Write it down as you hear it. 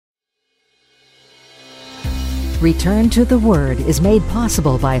Return to the Word is made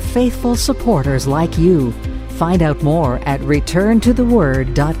possible by faithful supporters like you. Find out more at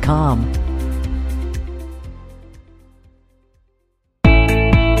returntotheword.com.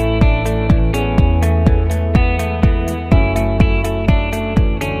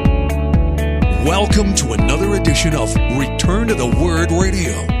 Welcome to another edition of Return to the Word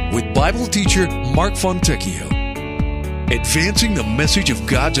Radio with Bible teacher Mark Fontecchio. Advancing the message of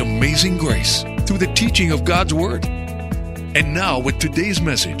God's amazing grace through the teaching of God's Word. And now with today's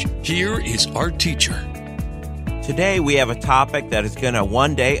message, here is our teacher. Today we have a topic that is going to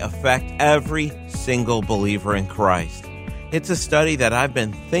one day affect every single believer in Christ. It's a study that I've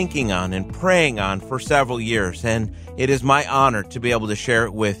been thinking on and praying on for several years, and it is my honor to be able to share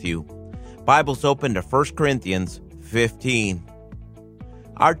it with you. Bible's open to 1 Corinthians 15.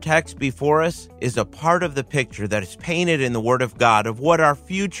 Our text before us is a part of the picture that is painted in the Word of God of what our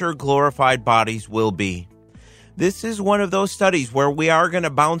future glorified bodies will be. This is one of those studies where we are going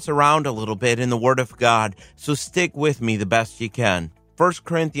to bounce around a little bit in the Word of God, so stick with me the best you can. 1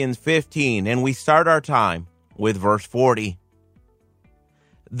 Corinthians 15, and we start our time with verse 40.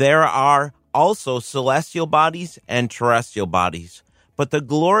 There are also celestial bodies and terrestrial bodies, but the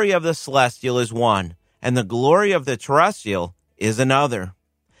glory of the celestial is one, and the glory of the terrestrial is another.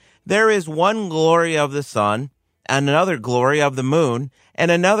 There is one glory of the sun, and another glory of the moon, and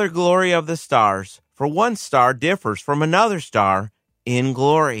another glory of the stars, for one star differs from another star in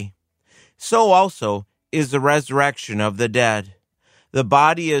glory. So also is the resurrection of the dead. The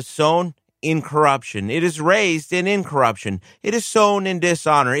body is sown in corruption. It is raised in incorruption. It is sown in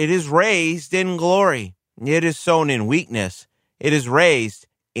dishonor. It is raised in glory. It is sown in weakness. It is raised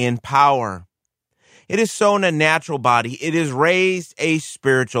in power. It is sown a natural body. It is raised a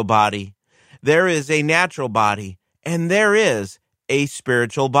spiritual body. There is a natural body, and there is a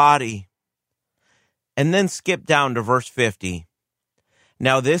spiritual body. And then skip down to verse 50.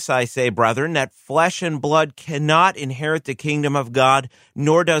 Now this I say, brethren, that flesh and blood cannot inherit the kingdom of God,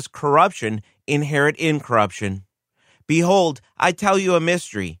 nor does corruption inherit incorruption. Behold, I tell you a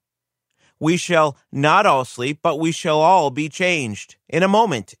mystery. We shall not all sleep, but we shall all be changed in a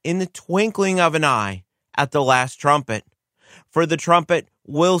moment, in the twinkling of an eye, at the last trumpet. For the trumpet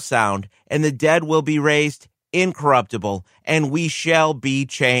will sound, and the dead will be raised incorruptible, and we shall be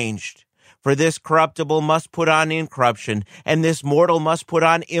changed. For this corruptible must put on incorruption, and this mortal must put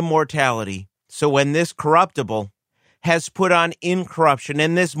on immortality. So when this corruptible has put on incorruption,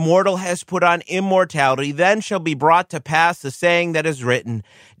 and this mortal has put on immortality, then shall be brought to pass the saying that is written,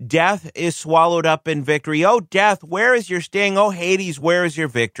 Death is swallowed up in victory. O death, where is your sting? O Hades, where is your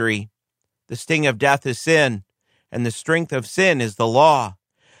victory? The sting of death is sin, and the strength of sin is the law.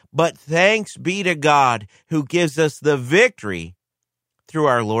 But thanks be to God, who gives us the victory through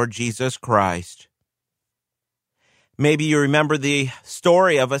our Lord Jesus Christ. Maybe you remember the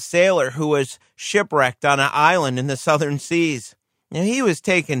story of a sailor who was shipwrecked on an island in the southern seas. Now, he was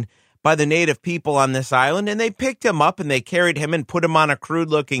taken by the native people on this island, and they picked him up and they carried him and put him on a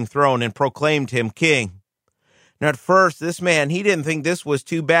crude-looking throne and proclaimed him king. Now, at first, this man, he didn't think this was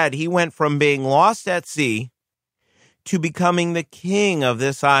too bad. He went from being lost at sea to becoming the king of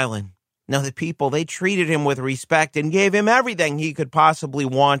this island. Now, the people, they treated him with respect and gave him everything he could possibly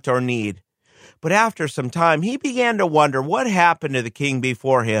want or need. But after some time, he began to wonder what happened to the king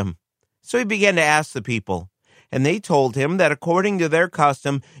before him. So he began to ask the people, and they told him that according to their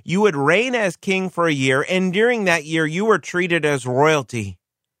custom, you would reign as king for a year, and during that year you were treated as royalty.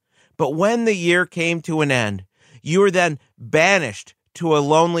 But when the year came to an end, you were then banished to a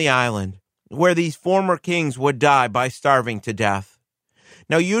lonely island, where these former kings would die by starving to death.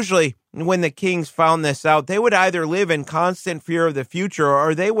 Now, usually, when the kings found this out, they would either live in constant fear of the future,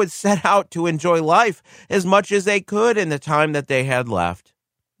 or they would set out to enjoy life as much as they could in the time that they had left.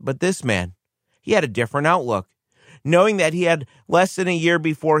 But this man, he had a different outlook. Knowing that he had less than a year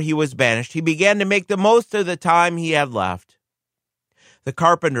before he was banished, he began to make the most of the time he had left. The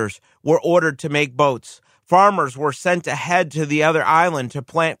carpenters were ordered to make boats. Farmers were sent ahead to the other island to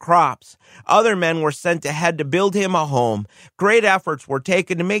plant crops. Other men were sent ahead to build him a home. Great efforts were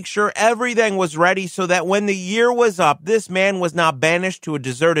taken to make sure everything was ready so that when the year was up, this man was not banished to a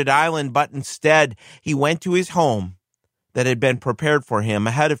deserted island, but instead he went to his home that had been prepared for him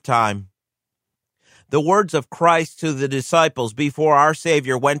ahead of time. The words of Christ to the disciples before our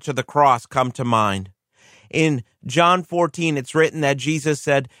Savior went to the cross come to mind. In John 14, it's written that Jesus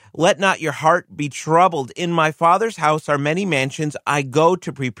said, "Let not your heart be troubled. In my Father's house are many mansions. I go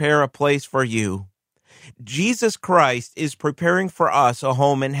to prepare a place for you." Jesus Christ is preparing for us a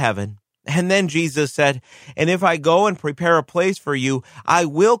home in heaven. And then Jesus said, "And if I go and prepare a place for you, I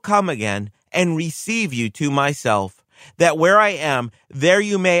will come again and receive you to myself, that where I am, there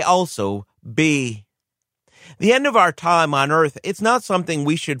you may also be. The end of our time on earth, it's not something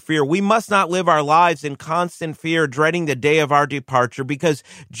we should fear. We must not live our lives in constant fear, dreading the day of our departure, because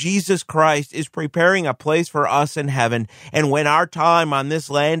Jesus Christ is preparing a place for us in heaven. And when our time on this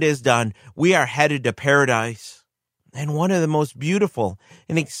land is done, we are headed to paradise. And one of the most beautiful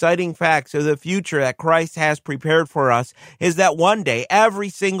and exciting facts of the future that Christ has prepared for us is that one day every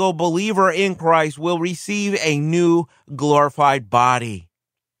single believer in Christ will receive a new glorified body.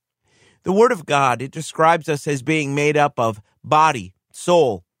 The Word of God, it describes us as being made up of body,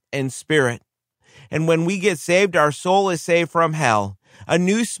 soul, and spirit. And when we get saved, our soul is saved from hell. A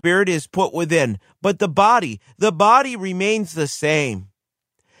new spirit is put within, but the body remains the same.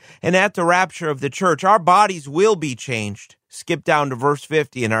 And at the rapture of the church, our bodies will be changed. Skip down to verse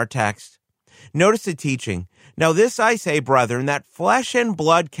 50 in our text. Notice the teaching. Now this I say, brethren, that flesh and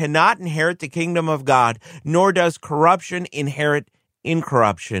blood cannot inherit the kingdom of God, nor does corruption inherit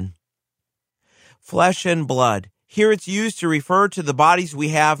incorruption. Flesh and blood. Here it's used to refer to the bodies we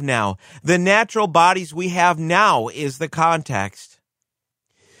have now. The natural bodies we have now is the context.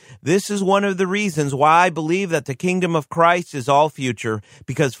 This is one of the reasons why I believe that the kingdom of Christ is all future,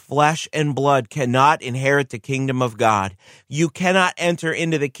 because flesh and blood cannot inherit the kingdom of God. You cannot enter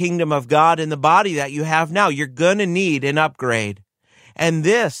into the kingdom of God in the body that you have now. You're going to need an upgrade. And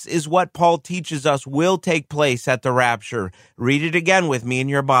this is what Paul teaches us will take place at the rapture. Read it again with me in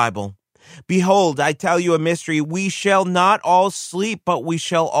your Bible. Behold, I tell you a mystery. We shall not all sleep, but we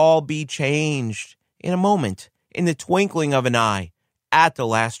shall all be changed in a moment, in the twinkling of an eye, at the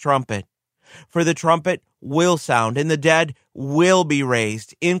last trumpet. For the trumpet will sound, and the dead will be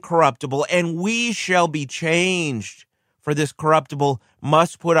raised incorruptible, and we shall be changed. For this corruptible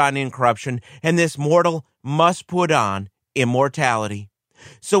must put on incorruption, and this mortal must put on immortality.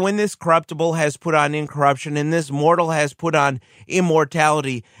 So when this corruptible has put on incorruption, and this mortal has put on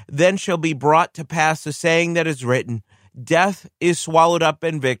immortality, then shall be brought to pass the saying that is written, Death is swallowed up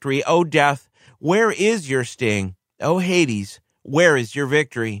in victory. O death, where is your sting? O Hades, where is your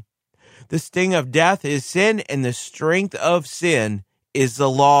victory? The sting of death is sin, and the strength of sin is the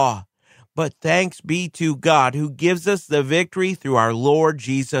law. But thanks be to God who gives us the victory through our Lord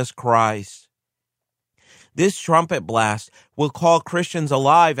Jesus Christ. This trumpet blast will call Christians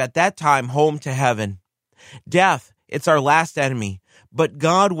alive at that time home to heaven. Death, it's our last enemy, but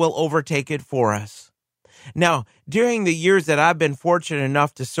God will overtake it for us. Now, during the years that I've been fortunate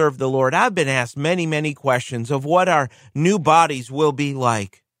enough to serve the Lord, I've been asked many questions of what our new bodies will be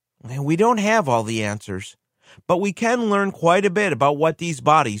like. And we don't have all the answers, but we can learn quite a bit about what these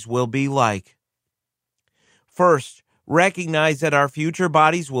bodies will be like. First, recognize that our future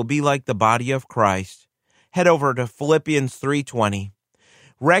bodies will be like the body of Christ. Head over to Philippians 3:20.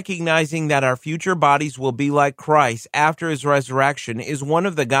 Recognizing that our future bodies will be like Christ after his resurrection is one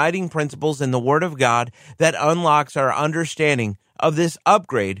of the guiding principles in the Word of God that unlocks our understanding of this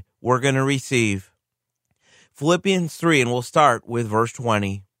upgrade we're going to receive. Philippians 3, and we'll start with verse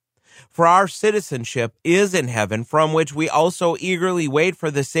 20. For our citizenship is in heaven, from which we also eagerly wait for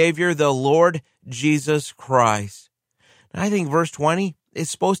the Savior, the Lord Jesus Christ. And I think verse 20 is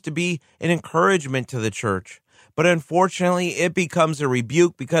supposed to be an encouragement to the church. But unfortunately, it becomes a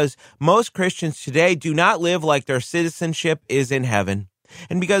rebuke because most Christians today do not live like their citizenship is in heaven.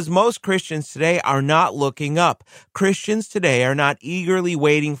 And because most Christians today are not looking up. Christians today are not eagerly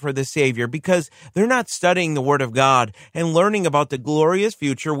waiting for the Savior because they're not studying the Word of God and learning about the glorious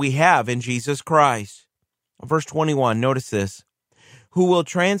future we have in Jesus Christ. Verse 21, notice this. Who will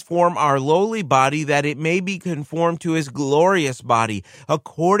transform our lowly body that it may be conformed to his glorious body,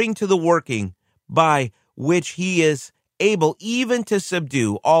 according to the working by which he is able even to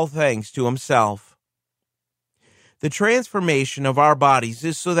subdue all things to himself. The transformation of our bodies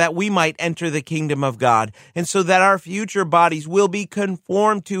is so that we might enter the kingdom of God, and so that our future bodies will be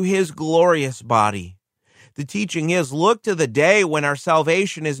conformed to his glorious body. The teaching is, look to the day when our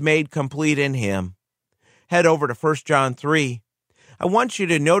salvation is made complete in him. Head over to 1 John 3. I want you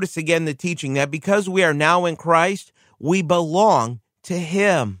to notice again the teaching that because we are now in Christ, we belong to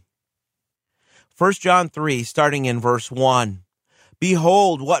him. 1 John 3, starting in verse 1.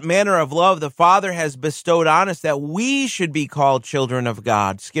 Behold, what manner of love the Father has bestowed on us that we should be called children of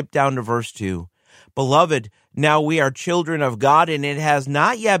God. Skip down to verse 2. Beloved, now we are children of God, and it has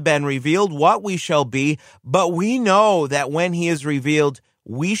not yet been revealed what we shall be, but we know that when he is revealed,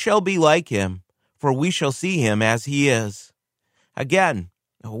 we shall be like him, for we shall see him as he is. Again,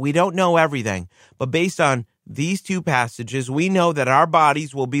 we don't know everything, but based on these two passages, we know that our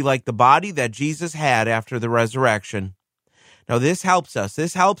bodies will be like the body that Jesus had after the resurrection. Now, this helps us.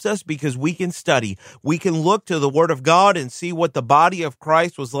 This helps us because we can study. We can look to the Word of God and see what the body of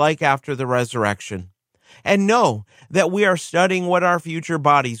Christ was like after the resurrection. And know that we are studying what our future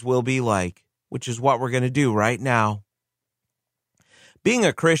bodies will be like, which is what we're going to do right now. Being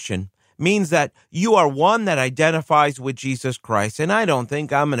a Christian means that you are one that identifies with Jesus Christ. And I don't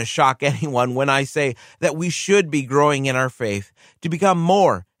think I'm going to shock anyone when I say that we should be growing in our faith to become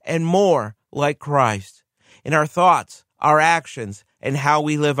more and more like Christ in our thoughts, our actions, and how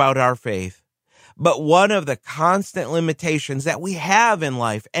we live out our faith. But one of the constant limitations that we have in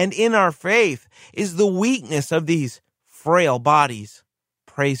life and in our faith is the weakness of these frail bodies.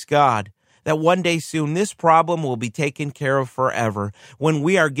 Praise God that one day soon this problem will be taken care of forever when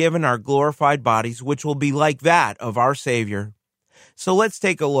we are given our glorified bodies, which will be like that of our Savior. So let's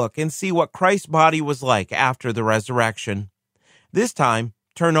take a look and see what Christ's body was like after the resurrection. This time,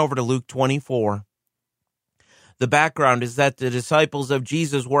 turn over to Luke 24. The background is that the disciples of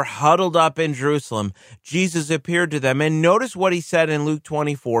Jesus were huddled up in Jerusalem. Jesus appeared to them, and notice what he said in Luke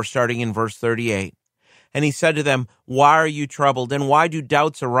 24, starting in verse 38. And he said to them, "Why are you troubled, and why do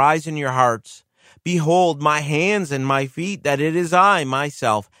doubts arise in your hearts? Behold my hands and my feet, that it is I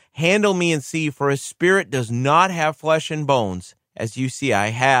myself. Handle me and see, for a spirit does not have flesh and bones, as you see I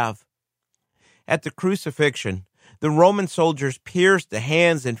have." At the crucifixion, the Roman soldiers pierced the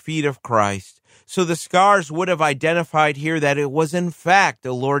hands and feet of Christ, so the scars would have identified here that it was in fact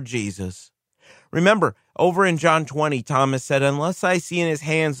the Lord Jesus. Remember, over in John 20, Thomas said, "Unless I see in his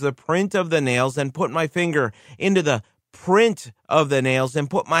hands the print of the nails and put my finger into the print of the nails and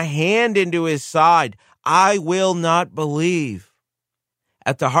put my hand into his side, I will not believe."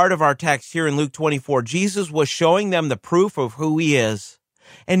 At the heart of our text here in Luke 24, Jesus was showing them the proof of who he is.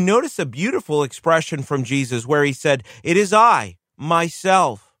 And notice a beautiful expression from Jesus where he said, "It is I,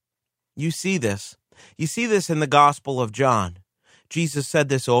 myself." You see this. You see this in the Gospel of John. Jesus said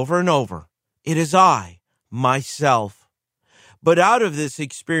this over and over. "It is I, myself." But out of this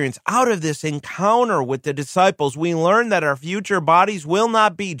experience, out of this encounter with the disciples, we learn that our future bodies will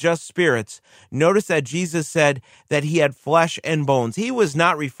not be just spirits. Notice that Jesus said that he had flesh and bones. He was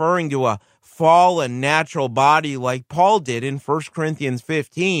not referring to a fallen natural body like Paul did in 1 Corinthians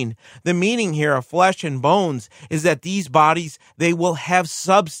 15. The meaning here of flesh and bones is that these bodies, they will have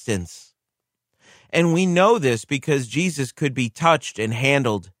substance. And we know this because Jesus could be touched and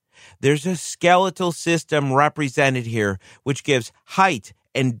handled. There's a skeletal system represented here, which gives height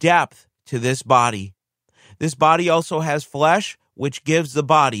and depth to this body. This body also has flesh, which gives the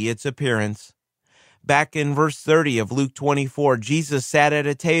body its appearance. Back in verse 30 of Luke 24, Jesus sat at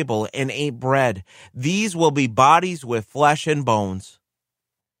a table and ate bread. These will be bodies with flesh and bones.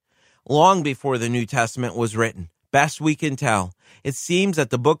 Long before the New Testament was written, best we can tell, it seems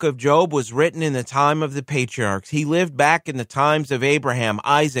that the book of Job was written in the time of the patriarchs. He lived back in the times of Abraham,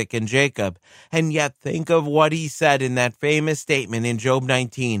 Isaac, and Jacob. And yet think of what he said in that famous statement in Job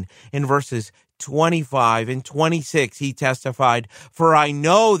 19. In verses 25 and 26, he testified, "For I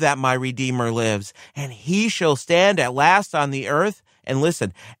know that my Redeemer lives, and he shall stand at last on the earth. And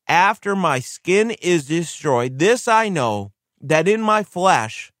listen, after my skin is destroyed, this I know, that in my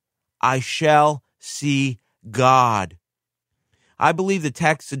flesh I shall see God." I believe the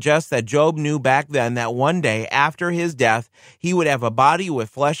text suggests that Job knew back then that one day after his death, he would have a body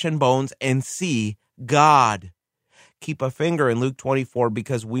with flesh and bones and see God. Keep a finger in Luke 24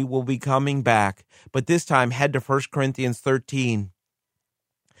 because we will be coming back, but this time head to 1 Corinthians 13.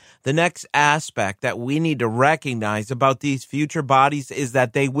 The next aspect that we need to recognize about these future bodies is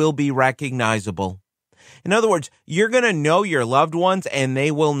that they will be recognizable. In other words, you're going to know your loved ones and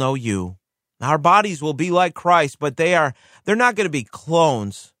they will know you. Our bodies will be like Christ, but they're not going to be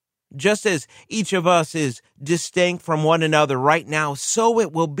clones. Just as each of us is distinct from one another right now, so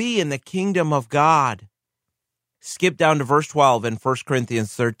it will be in the kingdom of God. Skip down to verse 12 in 1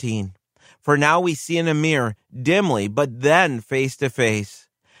 Corinthians 13. "For now we see in a mirror, dimly, but then face to face.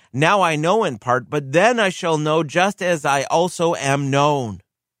 Now I know in part, but then I shall know just as I also am known."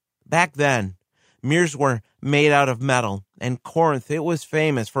 Back then, mirrors were made out of metal, and Corinth, it was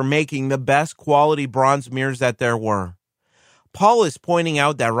famous for making the best quality bronze mirrors that there were. Paul is pointing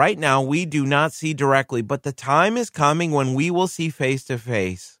out that right now we do not see directly, but the time is coming when we will see face to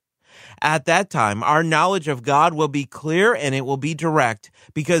face. At that time, our knowledge of God will be clear and it will be direct,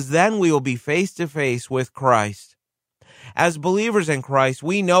 because then we will be face to face with Christ. As believers in Christ,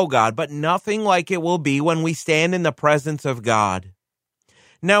 we know God, but nothing like it will be when we stand in the presence of God.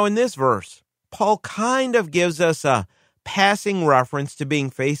 Now in this verse, Paul kind of gives us a passing reference to being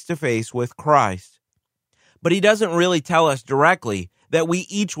face to face with Christ. But he doesn't really tell us directly that we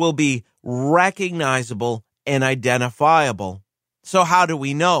each will be recognizable and identifiable. So how do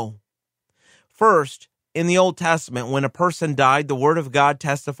we know? First, in the Old Testament, when a person died, the Word of God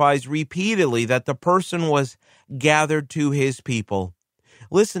testifies repeatedly that the person was gathered to his people.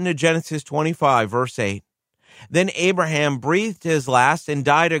 Listen to Genesis 25, verse 8. Then Abraham breathed his last and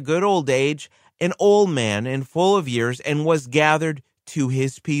died a good old age, an old man and full of years, and was gathered to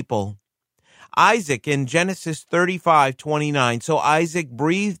his people. Isaac in Genesis 35:29. So Isaac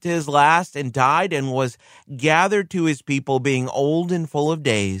breathed his last and died and was gathered to his people, being old and full of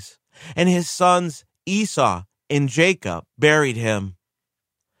days. And his sons Esau and Jacob buried him.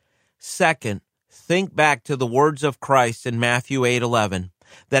 Second, think back to the words of Christ in Matthew 8:11,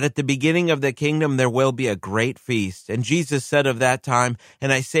 that at the beginning of the kingdom there will be a great feast. And Jesus said of that time,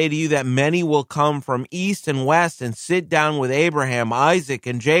 and I say to you that many will come from east and west and sit down with Abraham, Isaac,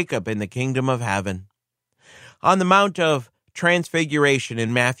 and Jacob in the kingdom of heaven. On the Mount of Transfiguration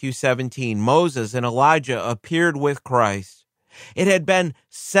in Matthew 17, Moses and Elijah appeared with Christ. It had been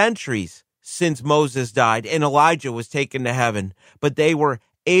centuries since Moses died and Elijah was taken to heaven, but they were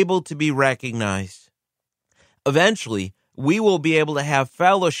able to be recognized. Eventually, we will be able to have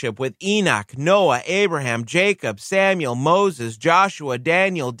fellowship with Enoch, Noah, Abraham, Jacob, Samuel, Moses, Joshua,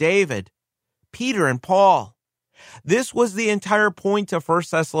 Daniel, David, Peter, and Paul. This was the entire point of 1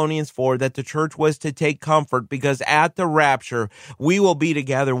 Thessalonians 4, that the church was to take comfort, because at the rapture, we will be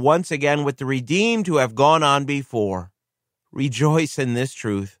together once again with the redeemed who have gone on before. Rejoice in this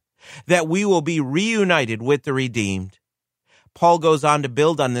truth, that we will be reunited with the redeemed. Paul goes on to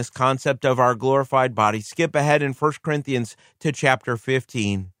build on this concept of our glorified body. Skip ahead in 1 Corinthians to chapter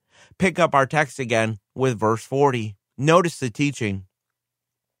 15. Pick up our text again with verse 40. Notice the teaching.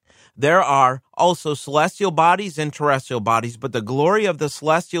 There are also celestial bodies and terrestrial bodies, but the glory of the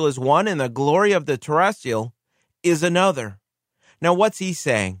celestial is one, and the glory of the terrestrial is another. Now, what's he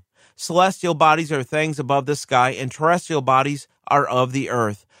saying? Celestial bodies are things above the sky, and terrestrial bodies are of the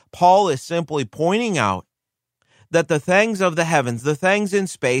earth. Paul is simply pointing out that the things of the heavens, the things in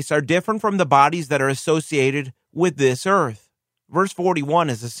space, are different from the bodies that are associated with this earth. Verse 41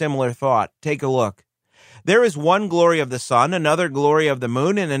 is a similar thought. Take a look. There is one glory of the sun, another glory of the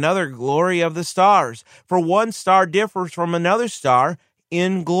moon, and another glory of the stars. For one star differs from another star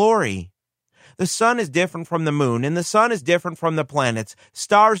in glory. The sun is different from the moon, and the sun is different from the planets.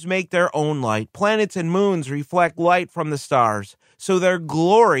 Stars make their own light. Planets and moons reflect light from the stars, so their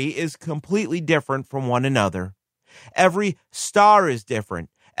glory is completely different from one another. Every star is different.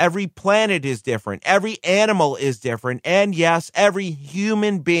 Every planet is different. Every animal is different. And yes, every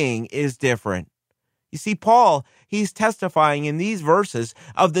human being is different. You see, Paul, he's testifying in these verses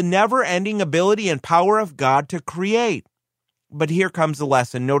of the never-ending ability and power of God to create. But here comes the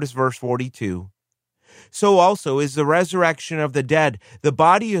lesson. Notice verse 42. So also is the resurrection of the dead. The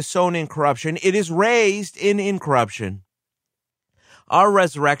body is sown in corruption. It is raised in incorruption. Our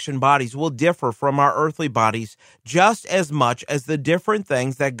resurrection bodies will differ from our earthly bodies just as much as the different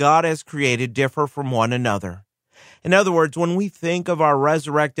things that God has created differ from one another. In other words, when we think of our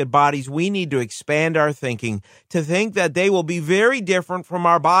resurrected bodies, we need to expand our thinking to think that they will be very different from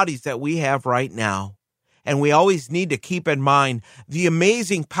our bodies that we have right now. And we always need to keep in mind the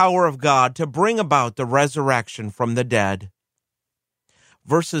amazing power of God to bring about the resurrection from the dead.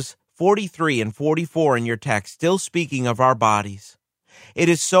 Verses 43 and 44 in your text, still speaking of our bodies. It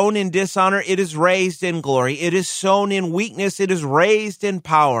is sown in dishonor, it is raised in glory. It is sown in weakness, it is raised in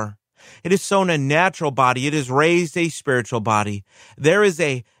power. It is sown a natural body, it is raised a spiritual body. There is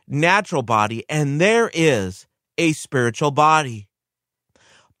a natural body, and there is a spiritual body.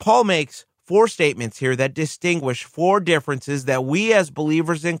 Paul makes 4 statements here that distinguish 4 differences that we as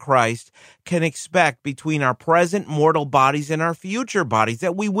believers in Christ can expect between our present mortal bodies and our future bodies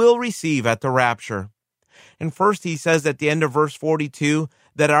that we will receive at the rapture. And first, he says at the end of verse 42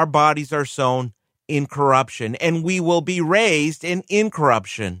 that our bodies are sown in corruption, and we will be raised in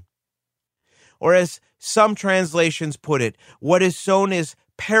incorruption. Or as some translations put it, what is sown is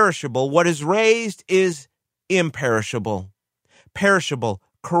perishable, what is raised is imperishable. Perishable,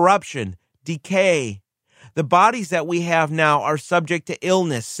 corruption, decay. The bodies that we have now are subject to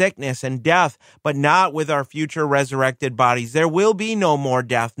illness, sickness, and death, but not with our future resurrected bodies. There will be no more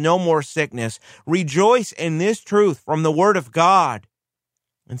death, no more sickness. Rejoice in this truth from the Word of God.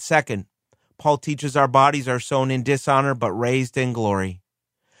 And second, Paul teaches our bodies are sown in dishonor, but raised in glory.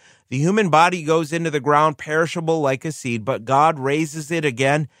 The human body goes into the ground perishable like a seed, but God raises it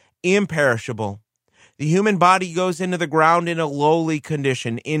again imperishable. The human body goes into the ground in a lowly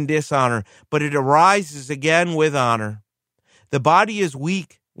condition, in dishonor, but it arises again with honor. The body is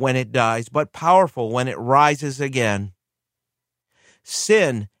weak when it dies, but powerful when it rises again.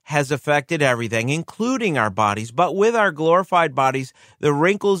 Sin has affected everything, including our bodies. But with our glorified bodies, the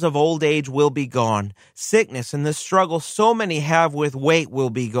wrinkles of old age will be gone. Sickness and the struggle so many have with weight will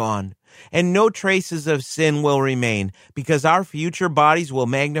be gone. And no traces of sin will remain, because our future bodies will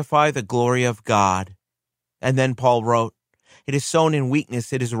magnify the glory of God. And then Paul wrote, "It is sown in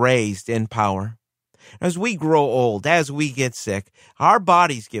weakness, it is raised in power." As we grow old, as we get sick, our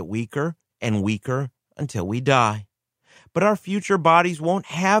bodies get weaker and weaker until we die. But our future bodies won't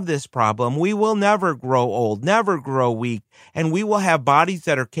have this problem. We will never grow old, never grow weak, and we will have bodies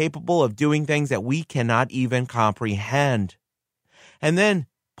that are capable of doing things that we cannot even comprehend. And then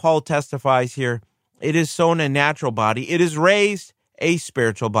Paul testifies here, it is sown a natural body, it is raised a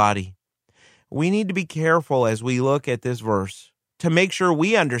spiritual body. We need to be careful as we look at this verse to make sure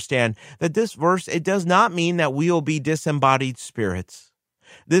we understand that this verse, it does not mean that we will be disembodied spirits.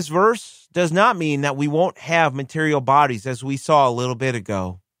 This verse does not mean that we won't have material bodies, as we saw a little bit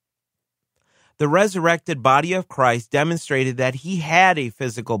ago. The resurrected body of Christ demonstrated that he had a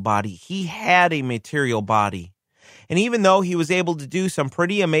physical body. He had a material body. And even though he was able to do some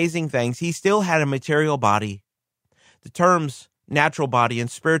pretty amazing things, he still had a material body. The terms natural body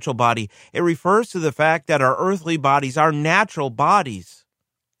and spiritual body, it refers to the fact that our earthly bodies are natural bodies.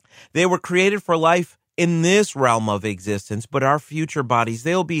 They were created for life in this realm of existence, but our future bodies,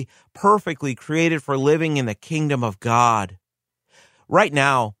 they'll be perfectly created for living in the kingdom of God. Right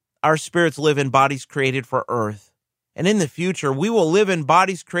now, our spirits live in bodies created for earth. And in the future, we will live in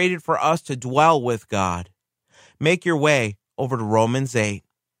bodies created for us to dwell with God. Make your way over to Romans 8.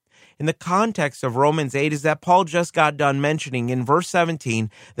 In the context of Romans 8 is that Paul just got done mentioning in verse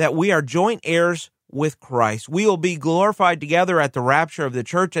 17 that we are joint heirs with Christ. We will be glorified together at the rapture of the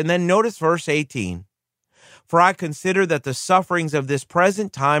church. And then notice verse 18. For I consider that the sufferings of this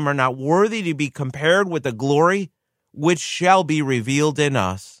present time are not worthy to be compared with the glory which shall be revealed in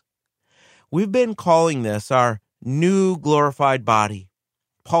us. We've been calling this our new glorified body.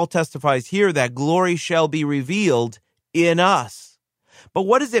 Paul testifies here that glory shall be revealed in us. But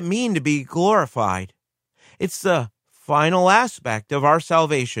what does it mean to be glorified? It's the final aspect of our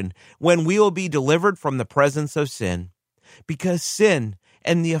salvation, when we will be delivered from the presence of sin. Because sin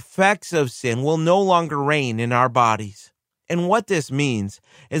and the effects of sin will no longer reign in our bodies. And what this means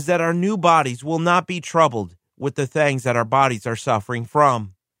is that our new bodies will not be troubled with the things that our bodies are suffering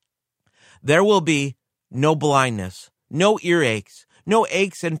from. There will be no blindness, no earaches, no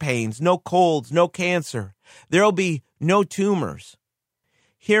aches and pains, no colds, no cancer. There will be no tumors,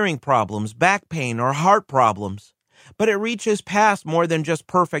 hearing problems, back pain, or heart problems. But it reaches past more than just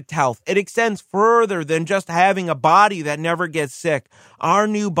perfect health. It extends further than just having a body that never gets sick. Our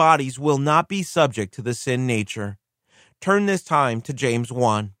new bodies will not be subject to the sin nature. Turn this time to James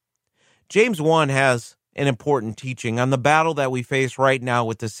 1. James 1 has an important teaching on the battle that we face right now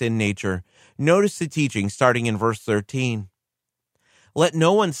with the sin nature. Notice the teaching starting in verse 13. Let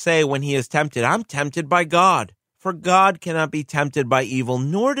no one say when he is tempted, I'm tempted by God. For God cannot be tempted by evil,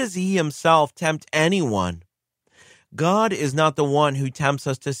 nor does he himself tempt anyone. God is not the one who tempts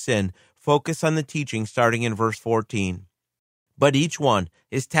us to sin. Focus on the teaching starting in verse 14. But each one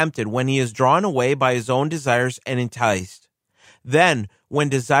is tempted when he is drawn away by his own desires and enticed. Then, when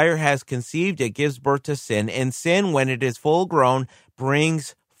desire has conceived, it gives birth to sin, and sin, when it is full grown,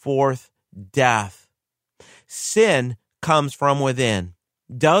 brings forth death. Sin comes from within.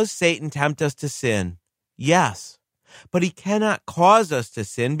 Does Satan tempt us to sin? Yes, but he cannot cause us to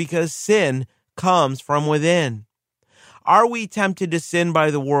sin because sin comes from within. Are we tempted to sin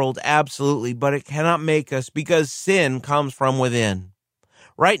by the world? Absolutely, but it cannot make us because sin comes from within.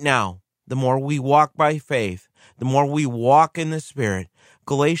 Right now, the more we walk by faith, the more we walk in the Spirit.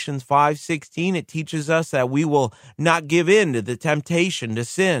 Galatians 5:16, it teaches us that we will not give in to the temptation to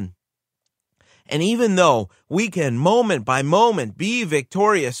sin. And even though we can moment by moment be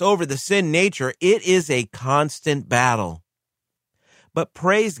victorious over the sin nature, it is a constant battle. But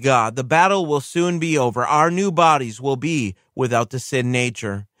praise God, the battle will soon be over. Our new bodies will be without the sin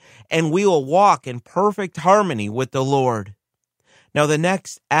nature, and we will walk in perfect harmony with the Lord. Now, the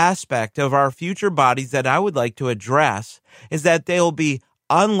next aspect of our future bodies that I would like to address is that they'll be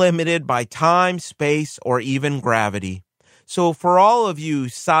unlimited by time, space, or even gravity. So for all of you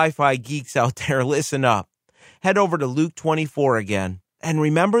sci-fi geeks out there, listen up. Head over to Luke 24 again. And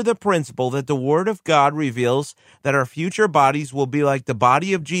remember the principle that the Word of God reveals that our future bodies will be like the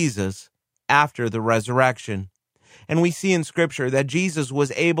body of Jesus after the resurrection. And we see in Scripture that Jesus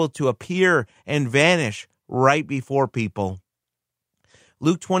was able to appear and vanish right before people.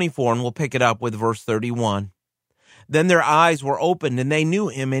 Luke 24, and we'll pick it up with verse 31. Then their eyes were opened, and they knew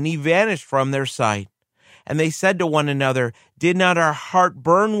him, and he vanished from their sight. And they said to one another, "Did not our heart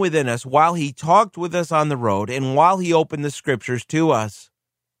burn within us while he talked with us on the road and while he opened the scriptures to us?"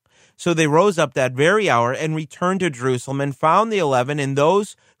 So they rose up that very hour and returned to Jerusalem and found the 11 and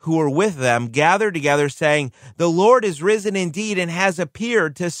those who were with them gathered together, saying, "The Lord is risen indeed and has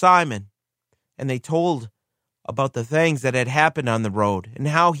appeared to Simon." And they told about the things that had happened on the road and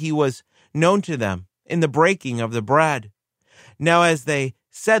how he was known to them in the breaking of the bread. Now as they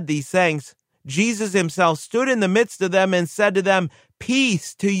said these things, Jesus himself stood in the midst of them and said to them,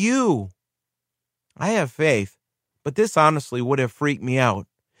 "Peace to you." I have faith, but this honestly would have freaked me out.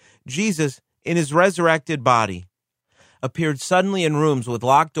 Jesus, in his resurrected body, appeared suddenly in rooms with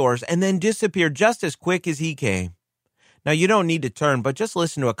locked doors and then disappeared just as quick as he came. Now, you don't need to turn, but just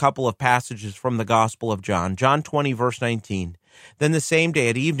listen to a couple of passages from the Gospel of John. John 20, verse 19. Then the same day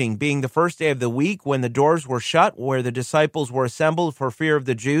at evening, being the first day of the week, when the doors were shut, where the disciples were assembled for fear of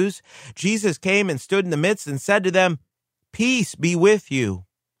the Jews, Jesus came and stood in the midst and said to them, "Peace be with you."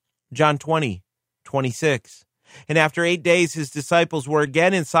 John 20, 26. And after 8 days, his disciples were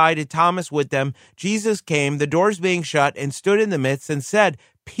again inside and Thomas with them. Jesus came, the doors being shut, and stood in the midst and said,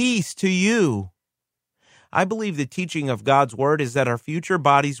 "Peace to you." I believe the teaching of God's word is that our future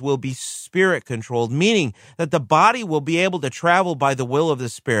bodies will be spirit-controlled, meaning that the body will be able to travel by the will of the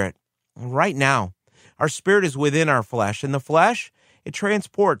Spirit. Right now, our spirit is within our flesh, and the flesh, it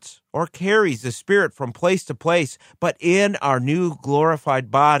transports or carries the spirit from place to place, but in our new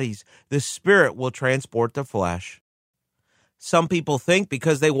glorified bodies, the spirit will transport the flesh. Some people think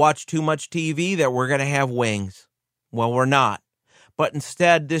because they watch too much TV that we're going to have wings. Well, we're not. But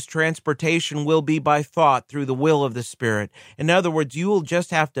instead, this transportation will be by thought through the will of the Spirit. In other words, you will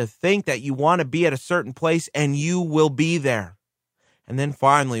just have to think that you want to be at a certain place and you will be there. And then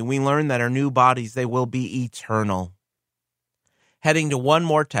finally, we learn that our new bodies, they will be eternal. Heading to one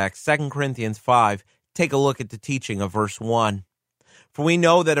more text, 2 Corinthians 5, take a look at the teaching of verse 1. For we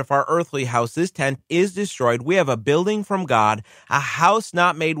know that if our earthly house, this tent, is destroyed, we have a building from God, a house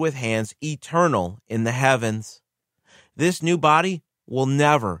not made with hands, eternal in the heavens. This new body will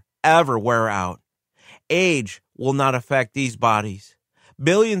never, ever wear out. Age will not affect these bodies.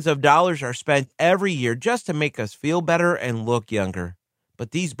 Billions of dollars are spent every year just to make us feel better and look younger.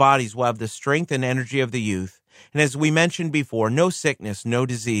 But these bodies will have the strength and energy of the youth. And as we mentioned before, no sickness, no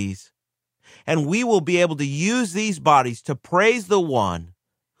disease. And we will be able to use these bodies to praise the one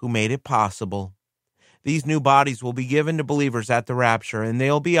who made it possible. These new bodies will be given to believers at the rapture, and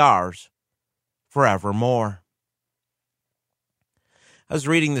they'll be ours forevermore. I was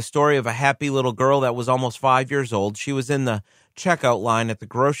reading the story of a happy little girl that was almost 5 years old. She was in the checkout line at the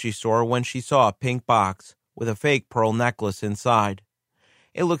grocery store when she saw a pink box with a fake pearl necklace inside.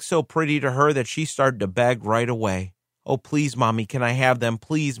 It looked so pretty to her that she started to beg right away. "Oh, please, Mommy, can I have them?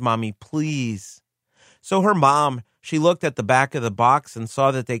 Please, Mommy, please." So her mom, she looked at the back of the box and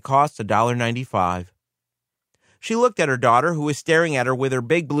saw that they cost $1.95. She looked at her daughter, who was staring at her with her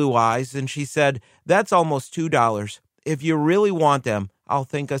big blue eyes, and she said, "That's almost $2. If you really want them, I'll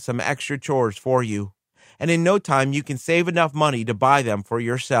think of some extra chores for you. And in no time, you can save enough money to buy them for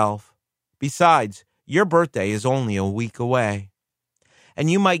yourself. Besides, your birthday is only a week away. And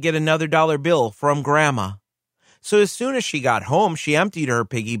you might get another dollar bill from Grandma." So as soon as she got home, she emptied her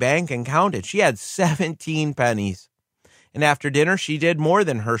piggy bank and counted. She had 17 pennies. And after dinner, she did more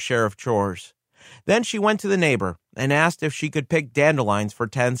than her share of chores. Then she went to the neighbor and asked if she could pick dandelions for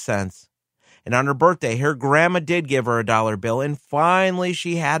 10 cents. And on her birthday, her grandma did give her a dollar bill, and finally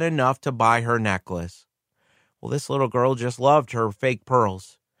she had enough to buy her necklace. Well, this little girl just loved her fake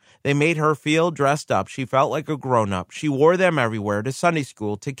pearls. They made her feel dressed up. She felt like a grown-up. She wore them everywhere, to Sunday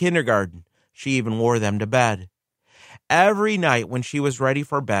school, to kindergarten. She even wore them to bed. Every night when she was ready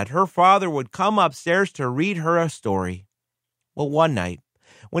for bed, her father would come upstairs to read her a story. Well, one night,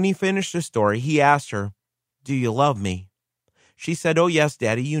 when he finished the story, he asked her, "Do you love me?" She said, "Oh, yes,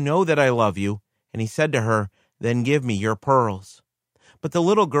 Daddy, you know that I love you." And he said to her, "Then give me your pearls." But the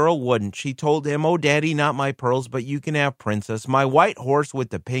little girl wouldn't. She told him, "Oh, Daddy, not my pearls, but you can have Princess, my white horse with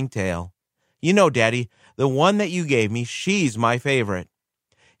the pink tail. You know, Daddy, the one that you gave me, she's my favorite."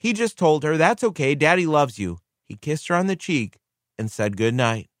 He just told her, "That's okay, Daddy loves you." He kissed her on the cheek and said good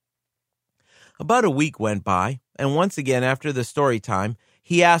night. About a week went by, and once again after the story time,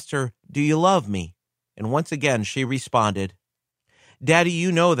 he asked her, "Do you love me?" And once again she responded, "Daddy,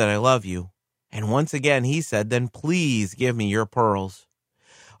 you know that I love you." And once again he said, "Then please give me your pearls."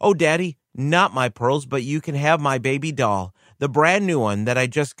 "Oh, Daddy, not my pearls, but you can have my baby doll, the brand new one that I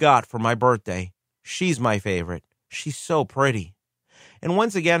just got for my birthday. She's my favorite. She's so pretty." And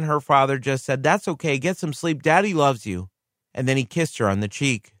once again her father just said, "That's okay, get some sleep, Daddy loves you." And then he kissed her on the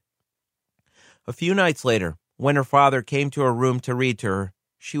cheek. A few nights later, when her father came to her room to read to her,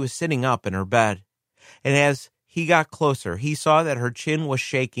 she was sitting up in her bed. And as he got closer, he saw that her chin was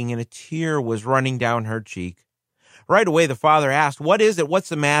shaking and a tear was running down her cheek. Right away, the father asked, "What is it? What's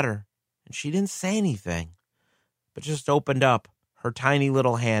the matter?" And she didn't say anything, but just opened up her tiny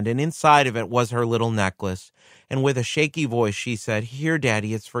little hand, and inside of it was her little necklace. And with a shaky voice, she said, "Here,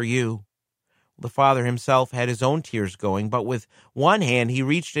 Daddy, it's for you." The father himself had his own tears going, but with one hand he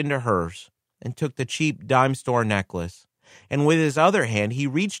reached into hers and took the cheap dime store necklace. And with his other hand, he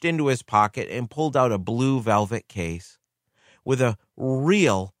reached into his pocket and pulled out a blue velvet case with a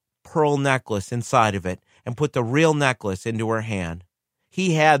real pearl necklace inside of it and put the real necklace into her hand.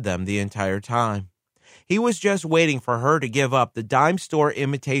 He had them the entire time. He was just waiting for her to give up the dime store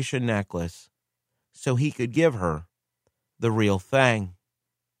imitation necklace so he could give her the real thing.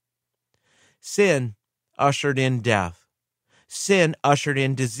 Sin ushered in death. Sin ushered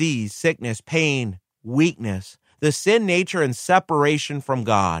in disease, sickness, pain, weakness, the sin nature, and separation from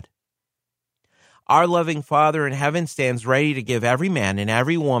God. Our loving Father in heaven stands ready to give every man and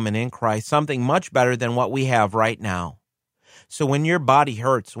every woman in Christ something much better than what we have right now. So when your body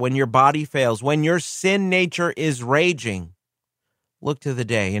hurts, when your body fails, when your sin nature is raging, look to the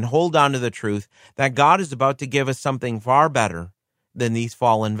day and hold on to the truth that God is about to give us something far better than these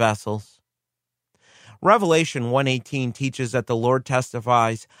fallen vessels. Revelation 1:18 teaches that the Lord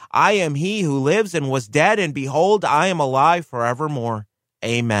testifies, "I am he who lives and was dead, and behold, I am alive forevermore.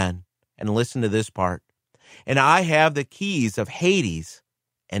 Amen." And listen to this part. "And I have the keys of Hades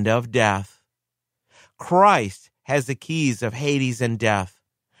and of death." Christ has the keys of Hades and death.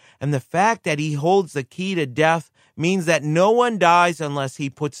 And the fact that he holds the key to death means that no one dies unless he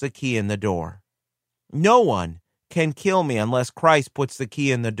puts the key in the door. No one can kill me unless Christ puts the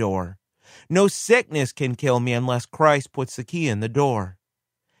key in the door. No sickness can kill me unless Christ puts the key in the door.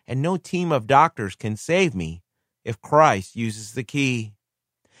 And no team of doctors can save me if Christ uses the key.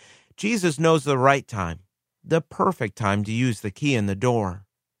 Jesus knows the right time, the perfect time to use the key in the door.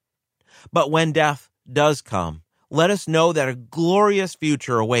 But when death does come, let us know that a glorious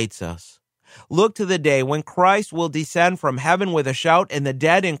future awaits us. Look to the day when Christ will descend from heaven with a shout, and the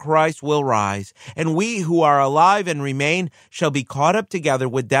dead in Christ will rise, and we who are alive and remain shall be caught up together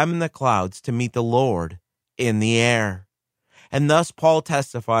with them in the clouds to meet the Lord in the air. And thus Paul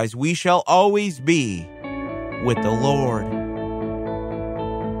testifies, we shall always be with the Lord.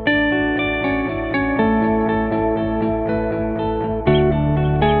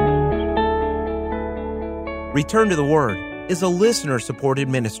 Return to the Word is a listener-supported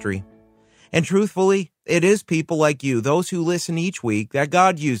ministry. And truthfully, it is people like you, those who listen each week, that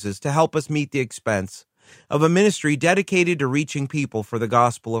God uses to help us meet the expense of a ministry dedicated to reaching people for the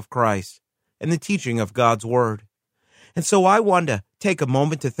gospel of Christ and the teaching of God's Word. And so I want to take a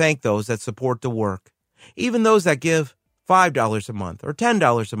moment to thank those that support the work, even those that give $5 a month or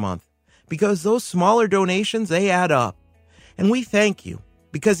 $10 a month, because those smaller donations, they add up. And we thank you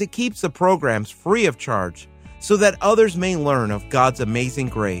because it keeps the programs free of charge so that others may learn of God's amazing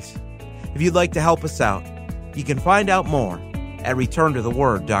grace. If you'd like to help us out, you can find out more at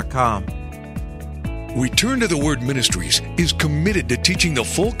returntotheword.com. Return to the Word Ministries is committed to teaching the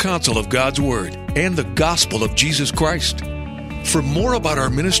full counsel of God's Word and the gospel of Jesus Christ. For more about our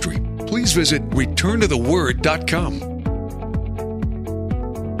ministry, please visit returntotheword.com.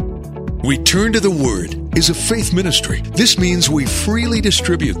 Return to the Word is a faith ministry. This means we freely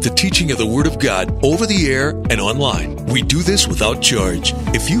distribute the teaching of the Word of God over the air and online. We do this without charge.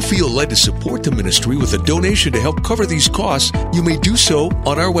 If you feel led to support the ministry with a donation to help cover these costs, you may do so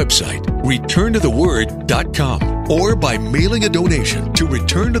on our website, returntotheword.com, or by mailing a donation to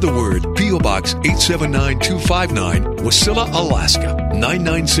Return to the Word, P.O. Box 879259, Wasilla, Alaska,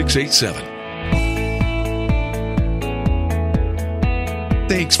 99687.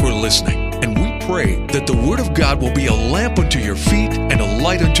 Thanks for listening, and we pray that the Word of God will be a lamp unto your feet and a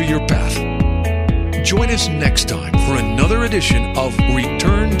light unto your path. Join us next time for another edition of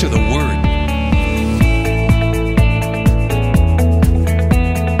Return to the Word.